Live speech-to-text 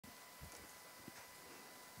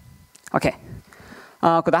Okay.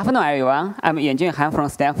 Good afternoon, everyone. I'm Yanjun from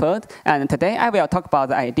Stanford, and today I will talk about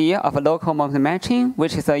the idea of local moment matching,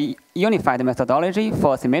 which is a unified methodology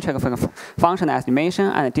for symmetric functional estimation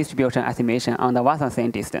and distribution estimation on the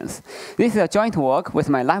Wasserstein distance. This is a joint work with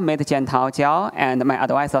my lab mate Jiantao, Jiao, and my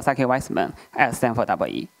advisor Tsachy Weissman at Stanford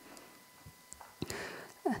EE.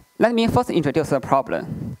 Let me first introduce the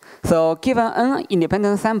problem. So given n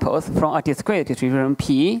independent samples from a discrete distribution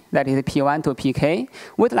P, that is P1 to Pk,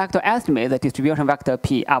 we'd like to estimate the distribution vector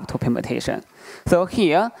P up to permutation. So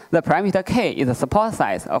here, the parameter K is the support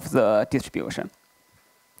size of the distribution.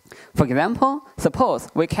 For example, suppose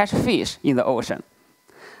we catch fish in the ocean.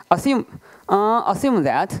 Assume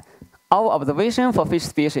that our observation for fish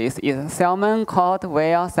species is salmon caught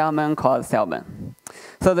whale, salmon caught salmon.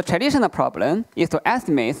 So the traditional problem is to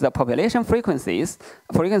estimate the population frequency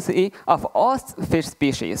of all fish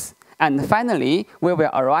species. And finally, we will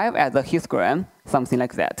arrive at the histogram, something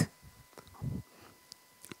like that.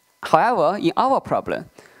 However, in our problem,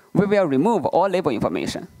 we will remove all label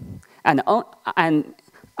information and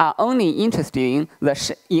are only interested in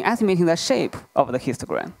estimating the shape of the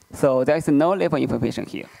histogram. So there is no label information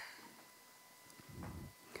here.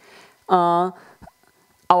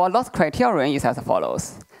 Our loss criterion is as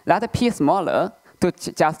follows. Let P smaller to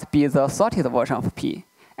just be the sorted version of P.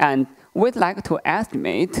 And we'd like to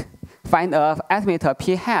find an estimator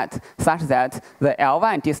P hat such that the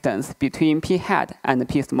L1 distance between P hat and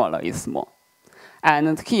P smaller is small.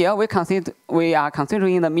 And here we are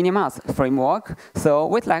considering the minimax framework. So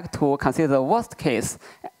we'd like to consider the worst case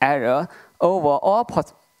error over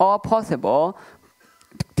all possible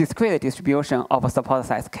discrete distribution of a support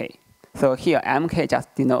size K. So here, Mk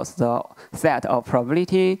just denotes the set of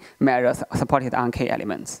probability measures supported on K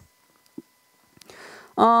elements.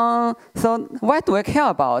 So why do we care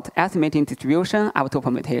about estimating distribution up to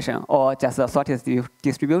permutation, or just the sorted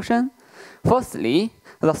distribution? Firstly,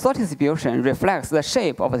 the sorted distribution reflects the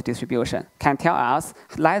shape of the distribution, can tell us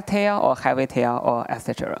light tail or heavy tail, or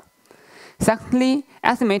etc. Secondly,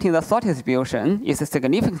 estimating the sorted distribution is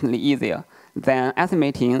significantly easier than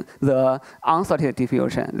estimating the unsorted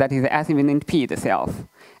distribution, that is estimating P itself.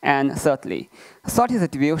 And thirdly, sorted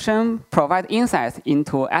distribution provides insights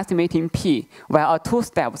into estimating P via a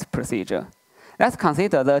two-step procedure. Let's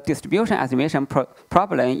consider the distribution estimation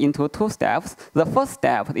problem into two steps. The first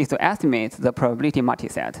step is to estimate the probability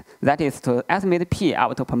multiset, that is to estimate P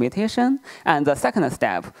up to permutation, and the second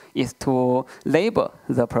step is to label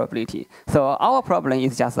the probability. So our problem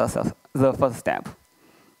is just the first step.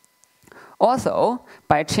 Also,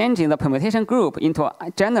 by changing the permutation group into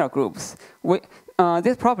general groups,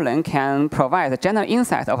 this problem can provide general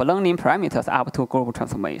insights of learning parameters up to group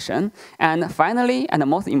transformation. And finally, and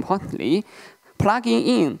most importantly, plugging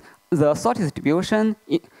in the sorted distribution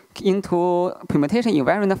into permutation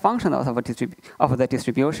invariant functions of the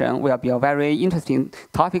distribution will be a very interesting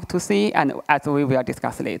topic to see, and as we will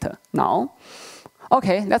discuss later. Now,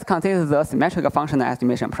 okay, let's consider the symmetric functional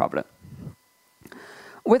estimation problem.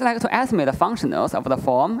 We'd like to estimate the functionals of the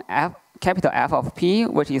form capital F of P,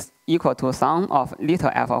 which is equal to sum of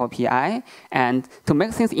little f of Pi. And to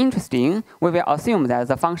make things interesting, we will assume that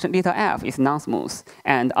the function little f is non-smooth,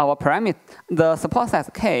 and our parameter, the support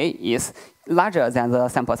size K, is larger than the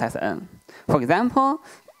sample size n. For example,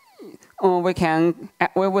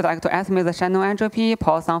 we would like to estimate the Shannon entropy,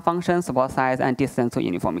 Poisson function, support size, and distance to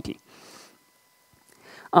uniformity.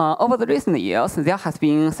 Over the recent years, there has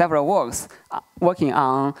been several works working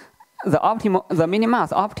on the minimax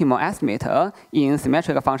optimal estimator in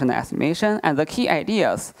symmetric functional estimation, and the key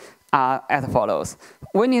ideas are as follows.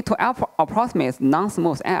 We need to approximate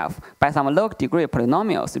non-smooth f by some log-degree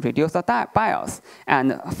polynomials to reduce the bias.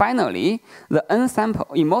 And finally, the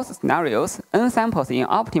in most scenarios, n samples in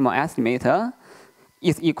optimal estimator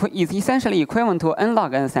is essentially equivalent to n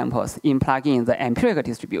log n samples in plugging the empirical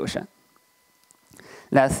distribution.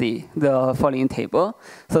 Let's see the following table.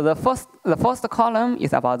 So the first column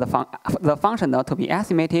is about the functional to be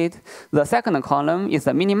estimated. The second column is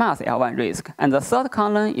the minimax L1 risk. And the third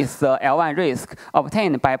column is the L1 risk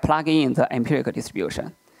obtained by plugging in the empirical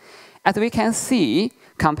distribution. As we can see,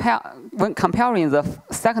 when comparing the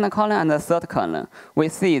second column and the third column, we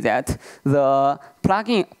see that the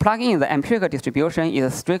plugging in the empirical distribution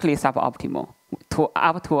is strictly suboptimal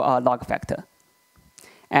up to a log factor.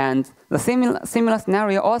 And the similar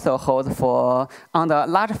scenario also holds on the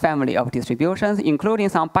large family of distributions, including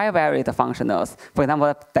some bivariate functionals. For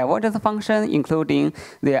example, divergence function, including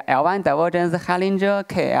the L1 divergence, Hellinger,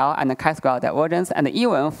 KL, and chi-square divergence, and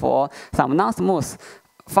even for some non-smooth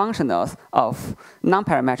functionals of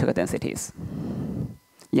non-parametric densities.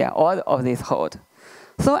 Yeah, all of these hold.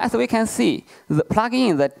 So as we can see, plugging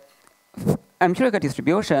in the empirical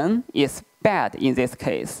distribution is bad in this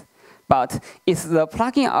case. But is the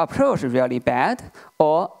plugin approach really bad,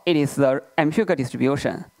 or it is the empirical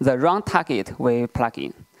distribution, the wrong target we plug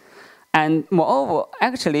in? And moreover,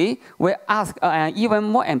 actually, we ask an even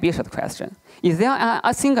more ambitious question. Is there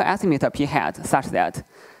a single estimator p-hat such that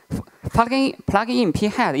plugging in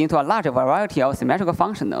p-hat into a large variety of symmetrical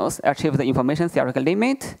functionals achieves the information theoretical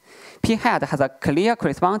limit? P-hat has a clear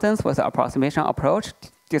correspondence with the approximation approach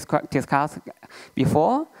discussed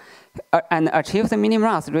before, and achieves the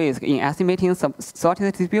minimax risk in estimating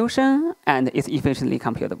sorted distribution, and is efficiently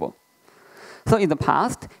computable. So in the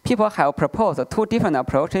past, people have proposed two different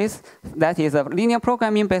approaches, that is a linear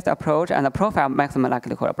programming-based approach and a profile maximum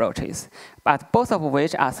likelihood approaches, but both of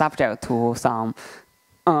which are subject to some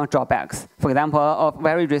drawbacks. For example, of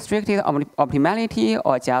very restricted optimality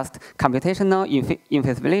or just computational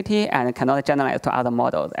infeasibility and cannot generalize to other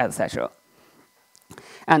models, etc.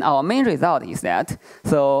 And our main result is that,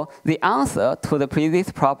 so the answer to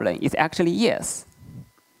this problem is actually yes.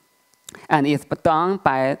 And it's done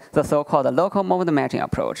by the so-called local moment matching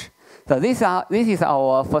approach. So this is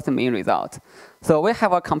our first main result. So we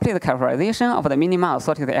have a complete characterization of the minimal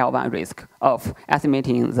sorted L1 risk of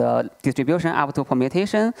estimating the distribution up to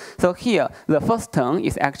permutation. So here, the first term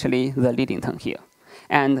is actually the leading term here.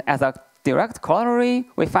 And as a direct corollary,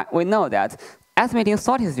 we know that estimating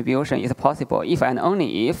sorted distribution is possible if and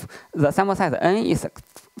only if the sample size n is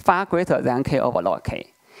far greater than k over log k.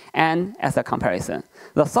 And as a comparison,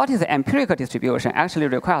 the sorted empirical distribution actually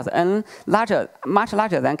requires n much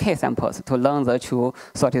larger than k samples to learn the true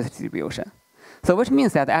sorted distribution. So which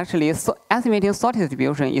means that actually estimating sorted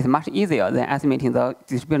distribution is much easier than estimating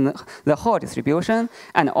the whole distribution.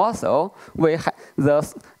 And also,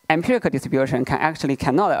 the empirical distribution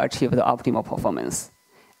cannot achieve the optimal performance.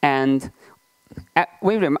 And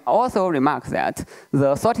we also remark that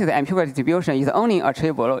the sorted empirical distribution is only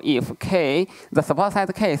achievable if k, the support size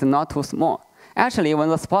k, is not too small. Actually, when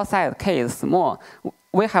the support size k is small,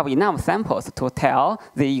 we have enough samples to tell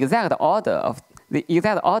the exact order of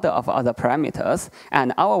other parameters,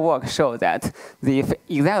 and our work shows that the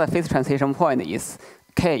exact phase transition point is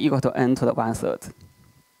k equal to n to the 1/3.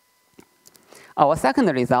 Our second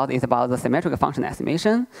result is about the symmetric function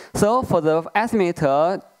estimation. So for the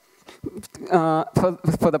estimator,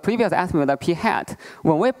 for the previous estimator p-hat,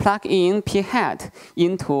 when we plug in p-hat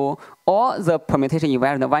into all the permutation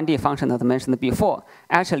invariant 1D functions mentioned before,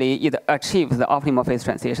 actually it achieves the optimal phase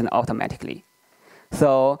transition automatically.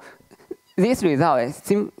 So this result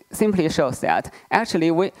simply shows that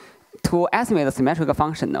actually to estimate the symmetrical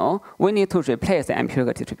functional, we need to replace the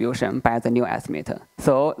empirical distribution by the new estimator.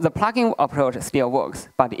 So the plugin approach still works,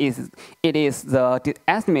 but it is the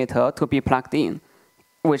estimator to be plugged in,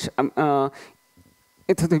 which to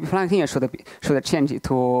be plugged in should change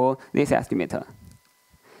to this estimator.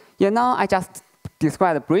 Yeah, now I just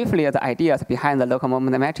described briefly the ideas behind the local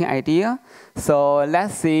moment matching idea. So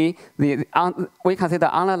let's see, we consider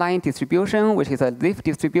underlying distribution, which is a leaf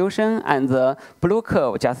distribution, and the blue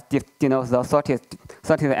curve just denotes the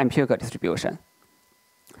sorted empirical distribution.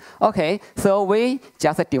 Okay, so we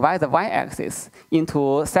just divide the y-axis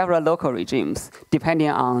into several local regimes,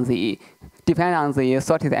 depending on the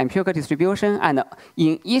sorted empirical distribution, and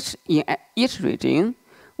in each region,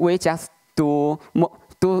 we just do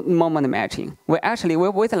moment matching. We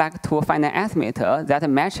would like to find an estimator that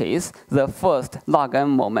matches the first log n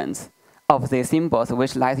moments of the symbols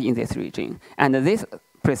which lies in this region. And this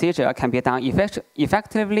procedure can be done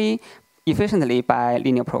efficiently by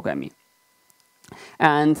linear programming.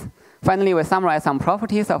 And finally, we summarize some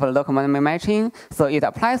properties of the local moment matching. So it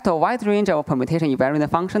applies to a wide range of permutation invariant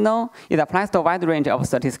functional. It applies to a wide range of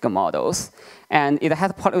statistical models. And it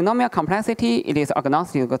has polynomial complexity. It is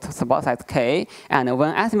agnostic to support size k. And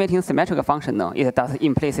when estimating symmetrical functional, it does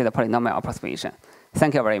implicit polynomial approximation.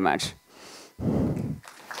 Thank you very much.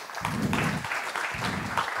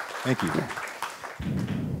 Thank you.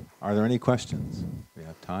 Are there any questions? We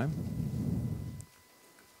have time.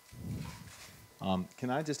 Can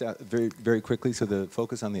I just add very, very quickly, so the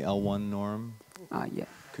focus on the L1 norm? Yeah.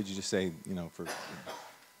 Could you just say, for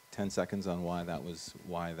 10 seconds on why that was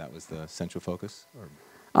the central focus?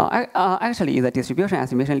 Actually, the distribution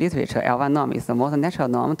estimation literature, L1 norm is the most natural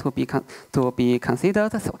norm to be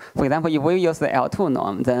considered. So, for example, if we use the L2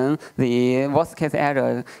 norm, then the worst case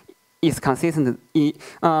error is consistent,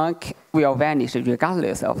 will vanish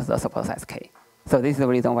regardless of the support size k. So this is the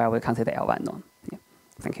reason why we consider L1 norm. Yeah.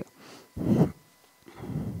 Thank you.